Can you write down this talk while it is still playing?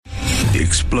The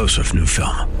explosive new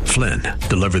film, Flynn,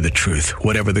 deliver the truth,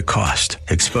 whatever the cost,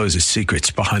 exposes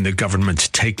secrets behind the government's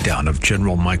takedown of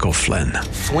General Michael Flynn.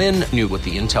 Flynn knew what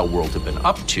the intel world had been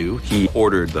up to. He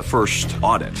ordered the first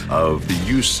audit of the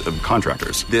use of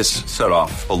contractors. This set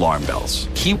off alarm bells.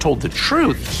 He told the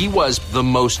truth. He was the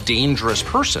most dangerous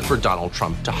person for Donald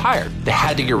Trump to hire. They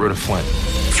had to get rid of Flynn.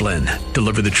 Flynn,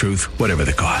 deliver the truth, whatever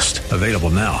the cost. Available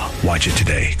now. Watch it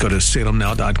today. Go to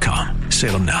salemnow.com.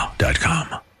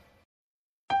 salemnow.com.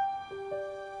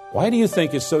 Why do you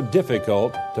think it's so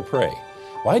difficult to pray?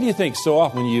 Why do you think so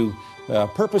often when you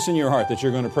purpose in your heart that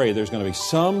you're going to pray, there's going to be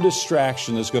some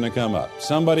distraction that's going to come up?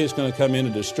 Somebody's going to come in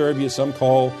and disturb you, some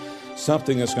call,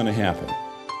 something that's going to happen.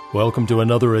 Welcome to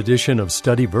another edition of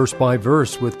Study Verse by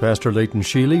Verse with Pastor Leighton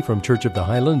Sheely from Church of the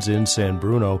Highlands in San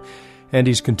Bruno. And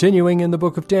he's continuing in the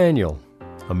book of Daniel,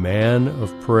 a man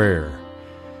of prayer.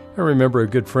 I remember a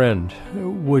good friend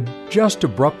would just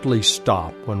abruptly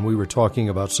stop when we were talking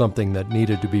about something that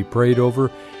needed to be prayed over,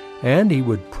 and he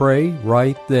would pray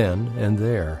right then and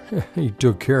there. He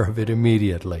took care of it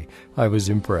immediately. I was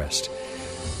impressed.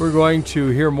 We're going to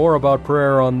hear more about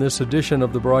prayer on this edition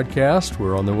of the broadcast.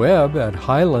 We're on the web at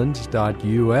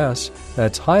highlands.us.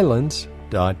 That's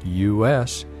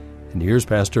highlands.us. And here's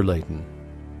Pastor Leighton.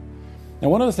 Now,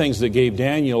 one of the things that gave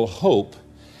Daniel hope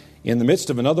in the midst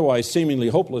of an otherwise seemingly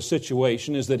hopeless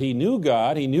situation is that he knew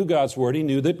God, he knew God's Word, he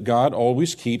knew that God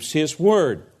always keeps His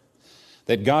Word.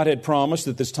 That God had promised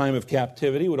that this time of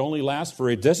captivity would only last for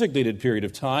a designated period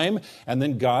of time, and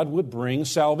then God would bring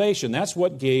salvation. That's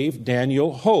what gave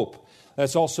Daniel hope.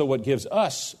 That's also what gives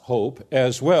us hope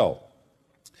as well.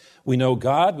 We know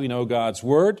God, we know God's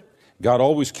Word. God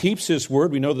always keeps His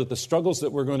Word. We know that the struggles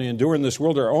that we're going to endure in this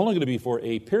world are only going to be for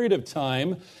a period of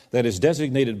time that is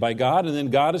designated by God, and then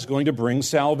God is going to bring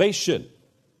salvation.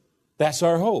 That's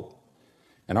our hope.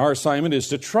 And our assignment is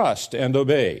to trust and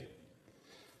obey.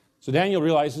 So Daniel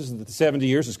realizes that the 70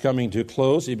 years is coming to a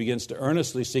close. He begins to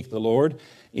earnestly seek the Lord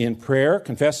in prayer,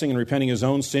 confessing and repenting his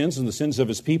own sins and the sins of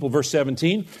his people. Verse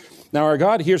 17, Now our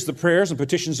God hears the prayers and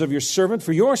petitions of your servant.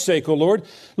 For your sake, O Lord,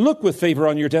 look with favor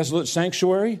on your desolate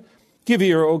sanctuary. Give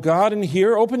ear, O God, and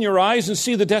hear. Open your eyes and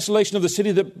see the desolation of the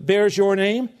city that bears your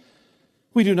name.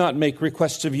 We do not make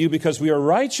requests of you because we are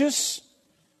righteous,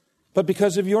 but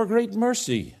because of your great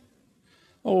mercy.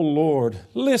 O Lord,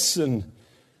 listen.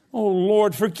 O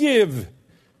Lord, forgive.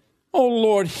 O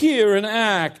Lord, hear and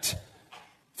act.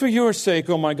 For your sake,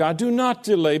 O my God, do not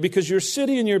delay, because your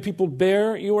city and your people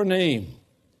bear your name.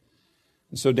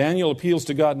 And so Daniel appeals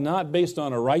to God not based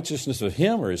on a righteousness of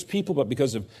him or his people, but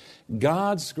because of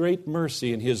God's great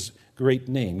mercy and His great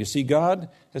name. You see, God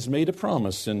has made a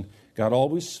promise, and God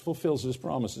always fulfills His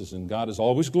promises, and God is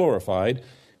always glorified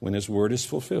when His word is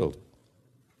fulfilled.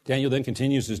 Daniel then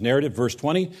continues his narrative, verse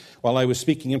 20, While I was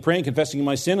speaking and praying, confessing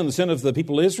my sin and the sin of the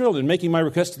people of Israel, and making my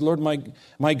request to the Lord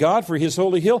my God for His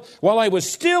holy hill, while I was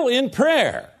still in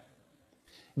prayer,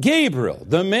 Gabriel,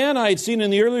 the man I had seen in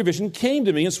the earlier vision, came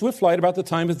to me in swift flight about the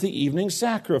time of the evening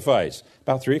sacrifice,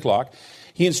 about 3 o'clock.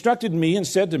 He instructed me and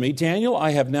said to me, Daniel,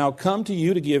 I have now come to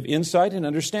you to give insight and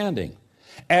understanding.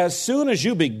 As soon as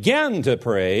you began to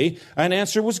pray, an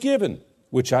answer was given,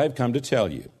 which I have come to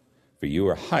tell you, for you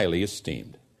are highly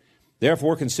esteemed.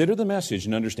 Therefore, consider the message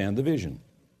and understand the vision.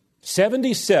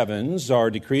 77s are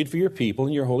decreed for your people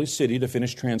in your holy city to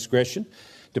finish transgression,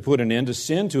 to put an end to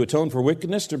sin, to atone for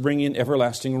wickedness, to bring in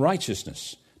everlasting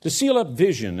righteousness, to seal up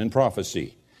vision and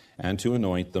prophecy, and to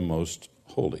anoint the most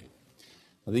holy.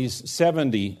 These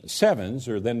 77s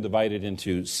are then divided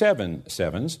into 7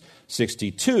 sevens,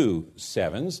 62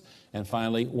 sevens, and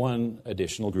finally one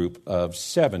additional group of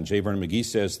 7. J. Vernon McGee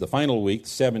says the final week, the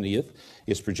 70th,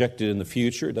 is projected in the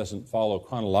future. It doesn't follow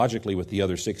chronologically with the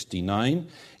other 69.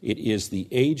 It is the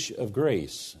age of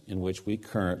grace in which we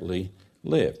currently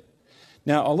live.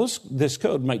 Now, although this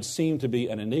code might seem to be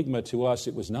an enigma to us,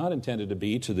 it was not intended to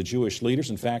be to the Jewish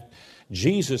leaders. In fact,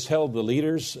 Jesus held the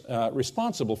leaders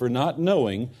responsible for not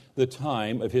knowing the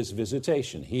time of His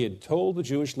visitation. He had told the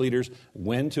Jewish leaders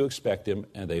when to expect Him,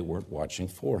 and they weren't watching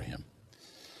for Him.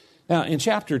 Now, in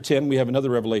chapter 10, we have another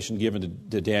revelation given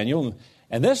to Daniel,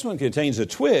 and this one contains a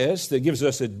twist that gives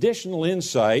us additional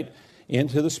insight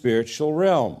into the spiritual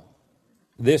realm.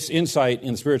 This insight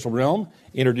in the spiritual realm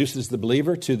introduces the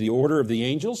believer to the order of the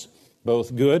angels,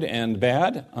 both good and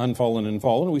bad, unfallen and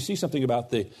fallen. We see something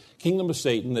about the kingdom of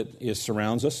Satan that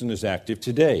surrounds us and is active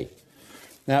today.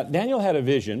 Now, Daniel had a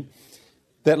vision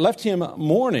that left him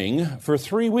mourning for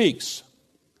 3 weeks.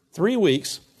 3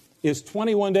 weeks is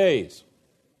 21 days.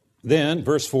 Then,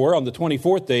 verse 4, on the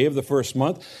 24th day of the first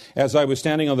month, as I was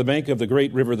standing on the bank of the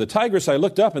great river, the Tigris, I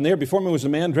looked up, and there before me was a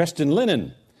man dressed in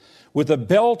linen, with a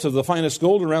belt of the finest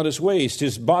gold around his waist.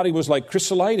 His body was like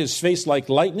chrysolite, his face like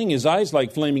lightning, his eyes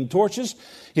like flaming torches,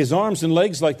 his arms and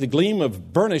legs like the gleam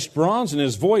of burnished bronze, and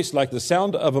his voice like the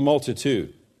sound of a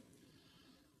multitude.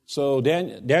 So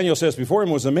Daniel says before him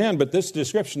was a man, but this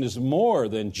description is more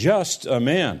than just a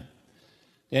man.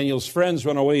 Daniel's friends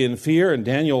run away in fear, and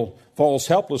Daniel falls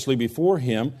helplessly before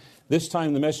him. This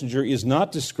time the messenger is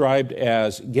not described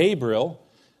as Gabriel,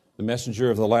 the messenger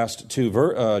of the last two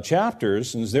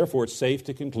chapters, and therefore it's safe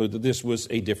to conclude that this was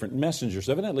a different messenger.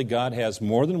 So evidently God has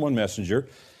more than one messenger,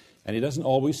 and he doesn't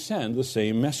always send the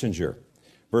same messenger.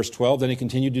 Verse 12, then he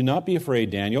continued, do not be afraid,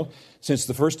 Daniel, since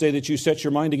the first day that you set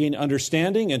your mind to gain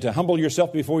understanding and to humble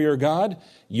yourself before your God,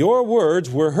 your words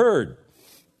were heard,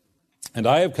 and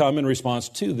I have come in response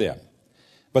to them.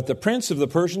 But the prince of the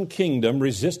Persian kingdom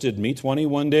resisted me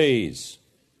 21 days.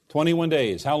 21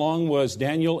 days. How long was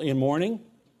Daniel in mourning?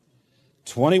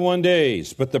 21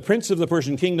 days. But the prince of the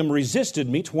Persian kingdom resisted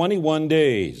me 21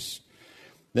 days.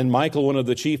 Then Michael, one of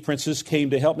the chief princes, came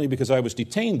to help me because I was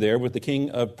detained there with the king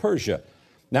of Persia.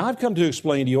 Now I've come to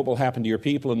explain to you what will happen to your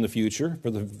people in the future,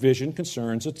 for the vision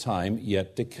concerns a time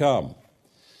yet to come.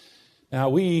 Now,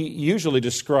 we usually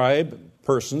describe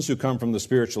persons who come from the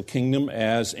spiritual kingdom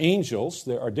as angels.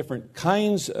 There are different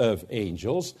kinds of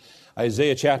angels.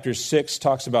 Isaiah chapter 6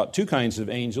 talks about two kinds of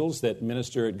angels that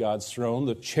minister at God's throne,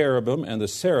 the cherubim and the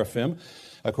seraphim.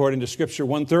 According to Scripture,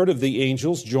 1/3 of the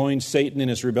angels joined Satan in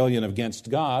his rebellion against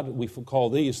God. We call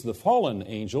these the fallen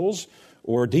angels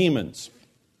or demons.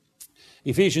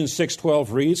 Ephesians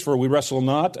 6:12 reads, for we wrestle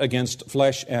not against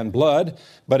flesh and blood,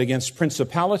 but against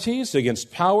principalities,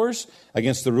 against powers,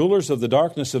 against the rulers of the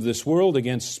darkness of this world,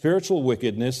 against spiritual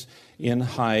wickedness in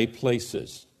high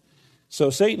places.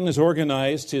 So Satan has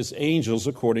organized his angels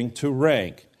according to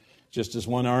rank. Just as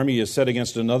one army is set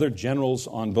against another, generals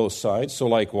on both sides, so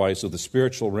likewise of the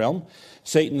spiritual realm.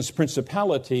 Satan's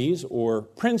principalities or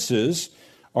princes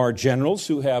are generals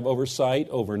who have oversight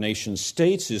over nation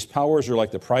states. His powers are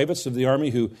like the privates of the army,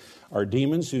 who are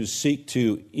demons who seek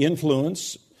to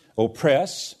influence,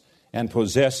 oppress, and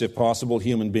possess, if possible,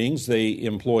 human beings. They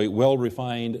employ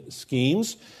well-refined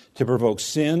schemes to provoke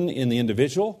sin in the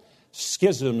individual,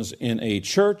 schisms in a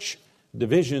church,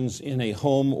 divisions in a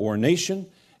home or nation,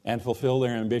 and fulfill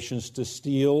their ambitions to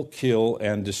steal, kill,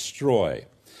 and destroy.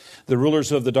 The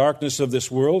rulers of the darkness of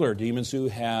this world are demons who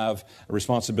have a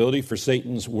responsibility for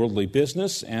Satan's worldly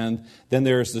business. And then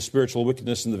there's the spiritual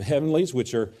wickedness in the heavenlies,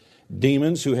 which are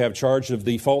demons who have charge of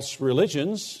the false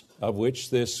religions of which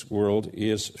this world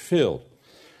is filled.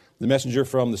 The messenger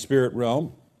from the spirit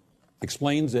realm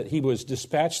explains that he was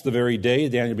dispatched the very day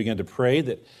Daniel began to pray,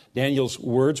 that Daniel's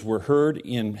words were heard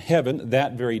in heaven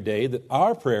that very day, that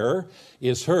our prayer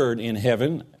is heard in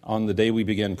heaven on the day we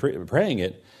began praying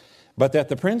it, but that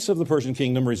the prince of the Persian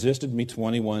kingdom resisted me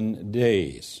 21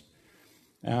 days.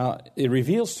 Now, it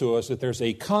reveals to us that there's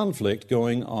a conflict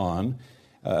going on,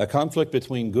 a conflict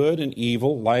between good and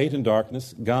evil, light and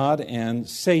darkness, God and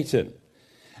Satan.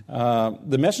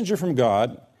 The messenger from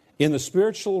God in the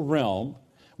spiritual realm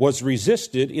was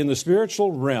resisted in the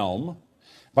spiritual realm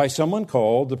by someone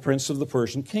called the prince of the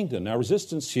Persian kingdom. Now,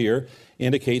 resistance here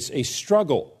indicates a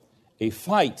struggle, a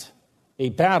fight, a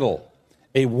battle,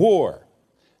 a war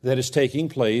that is taking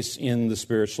place in the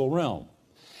spiritual realm.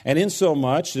 And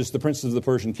insomuch as the prince of the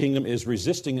Persian kingdom is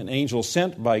resisting an angel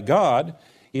sent by God,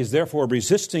 he is therefore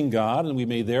resisting God, and we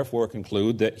may therefore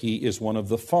conclude that he is one of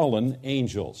the fallen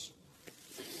angels.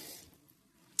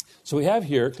 So we have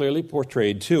here clearly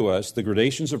portrayed to us the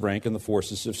gradations of rank and the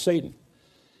forces of Satan.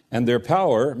 And their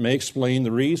power may explain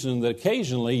the reason that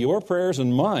occasionally your prayers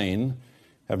and mine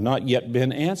have not yet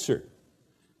been answered.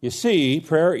 You see,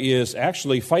 prayer is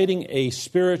actually fighting a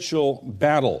spiritual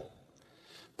battle.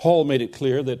 Paul made it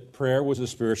clear that prayer was a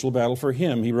spiritual battle for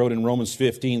him. He wrote in Romans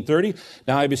 15:30,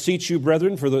 now I beseech you,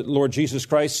 brethren, for the Lord Jesus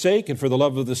Christ's sake and for the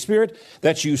love of the Spirit,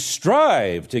 that you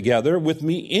strive together with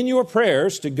me in your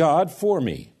prayers to God for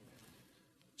me.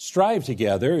 Strive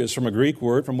together is from a Greek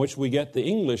word from which we get the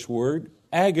English word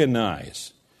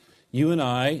agonize. You and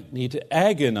I need to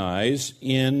agonize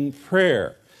in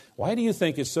prayer. Why do you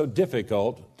think it's so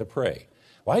difficult to pray?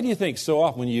 Why do you think so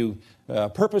often when you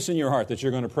purpose in your heart that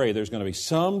you're going to pray, there's going to be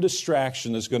some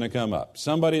distraction that's going to come up?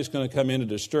 Somebody's going to come in to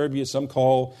disturb you, some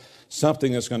call,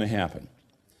 something that's going to happen.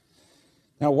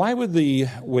 Now, why would the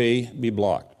way be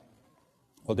blocked?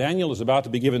 Well, Daniel is about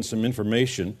to be given some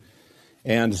information,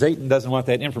 and Satan doesn't want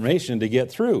that information to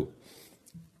get through.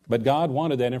 But God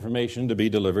wanted that information to be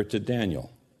delivered to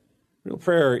Daniel. Real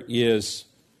prayer is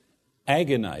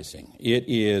agonizing. It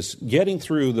is getting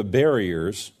through the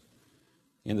barriers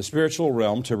in the spiritual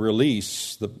realm to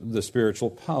release the spiritual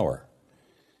power.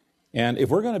 And if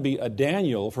we're going to be a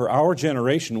Daniel for our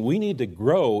generation, we need to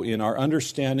grow in our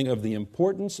understanding of the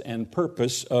importance and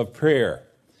purpose of prayer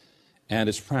and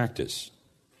its practice.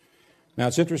 Now,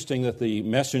 it's interesting that the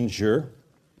messenger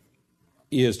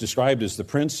is described as the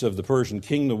prince of the Persian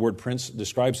kingdom. The word prince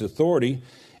describes authority,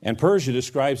 and Persia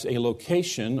describes a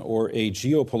location or a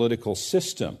geopolitical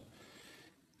system.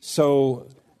 So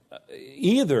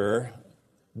either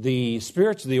the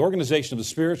organization of the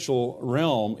spiritual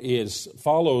realm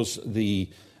follows the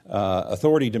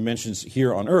authority dimensions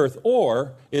here on earth,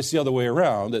 or it's the other way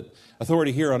around, that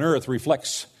authority here on earth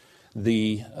reflects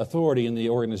the authority in the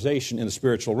organization in the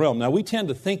spiritual realm. Now, we tend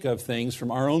to think of things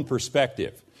from our own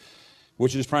perspective,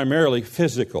 which is primarily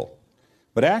physical.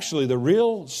 But actually, the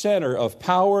real center of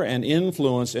power and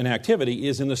influence and activity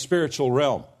is in the spiritual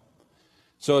realm.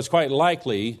 So it's quite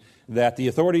likely that the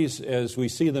authorities, as we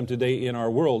see them today in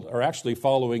our world, are actually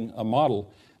following a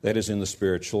model that is in the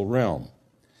spiritual realm.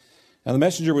 Now, the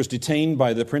messenger was detained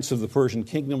by the prince of the Persian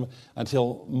kingdom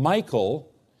until Michael,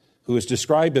 who is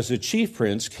described as a chief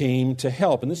prince, came to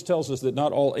help. And this tells us that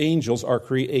not all angels are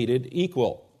created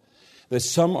equal, that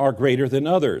some are greater than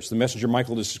others. The messenger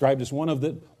Michael is described as one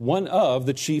of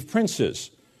the chief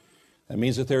princes. That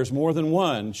means that there's more than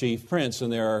one chief prince,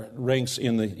 and there are ranks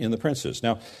in the princes.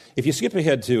 Now, if you skip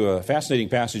ahead to a fascinating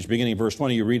passage beginning in verse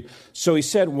 20, you read, "So he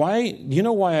said, you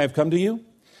know why I have come to you?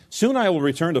 Soon I will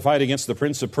return to fight against the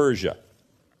prince of Persia."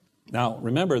 Now,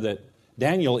 remember that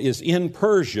Daniel is in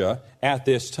Persia at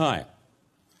this time.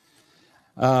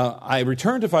 "I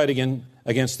return to fight again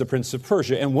against the prince of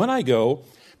Persia, and when I go,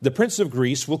 the prince of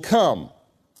Greece will come.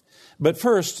 But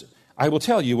first, I will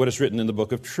tell you what is written in the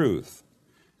book of truth.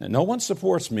 And no one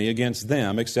supports me against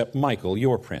them except Michael,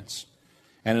 your prince.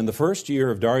 And in the first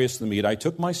year of Darius the Mede, I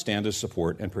took my stand to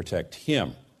support and protect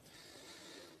him."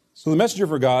 So the messenger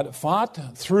of God fought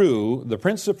through the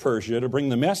prince of Persia to bring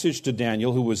the message to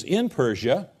Daniel, who was in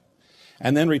Persia,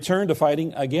 and then returned to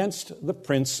fighting against the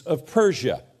prince of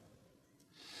Persia.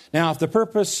 Now, if the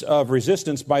purpose of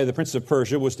resistance by the prince of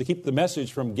Persia was to keep the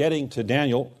message from getting to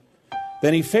Daniel,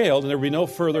 then he failed, and there would be no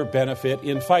further benefit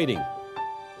in fighting.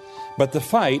 But the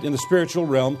fight in the spiritual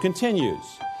realm continues,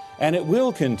 and it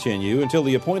will continue until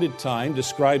the appointed time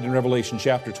described in Revelation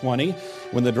chapter 20,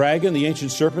 when the dragon, the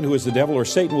ancient serpent, who is the devil or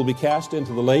Satan, will be cast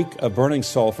into the lake of burning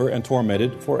sulfur and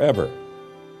tormented forever.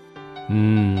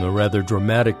 A rather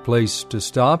dramatic place to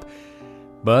stop.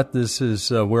 But this is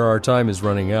where our time is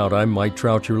running out. I'm Mike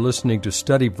Trout. You're listening to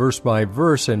Study Verse by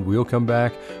Verse, and we'll come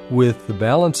back with the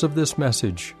balance of this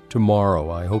message tomorrow.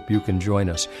 I hope you can join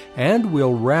us. And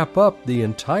we'll wrap up the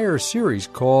entire series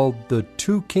called The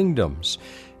Two Kingdoms.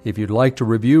 If you'd like to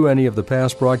review any of the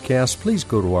past broadcasts, please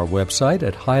go to our website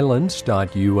at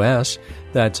highlands.us.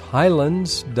 That's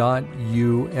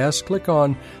highlands.us. Click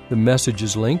on the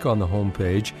Messages link on the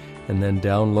homepage, and then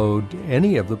download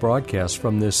any of the broadcasts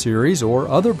from this series or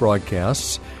other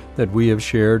broadcasts that we have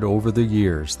shared over the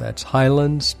years. That's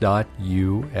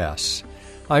highlands.us.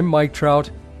 I'm Mike Trout.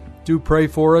 Do pray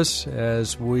for us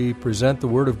as we present the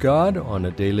Word of God on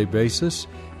a daily basis,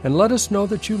 and let us know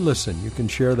that you listen. You can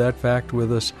share that fact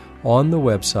with us on the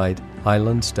website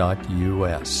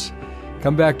highlands.us.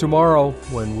 Come back tomorrow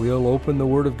when we'll open the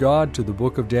Word of God to the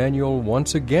book of Daniel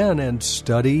once again and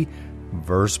study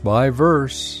verse by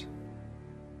verse.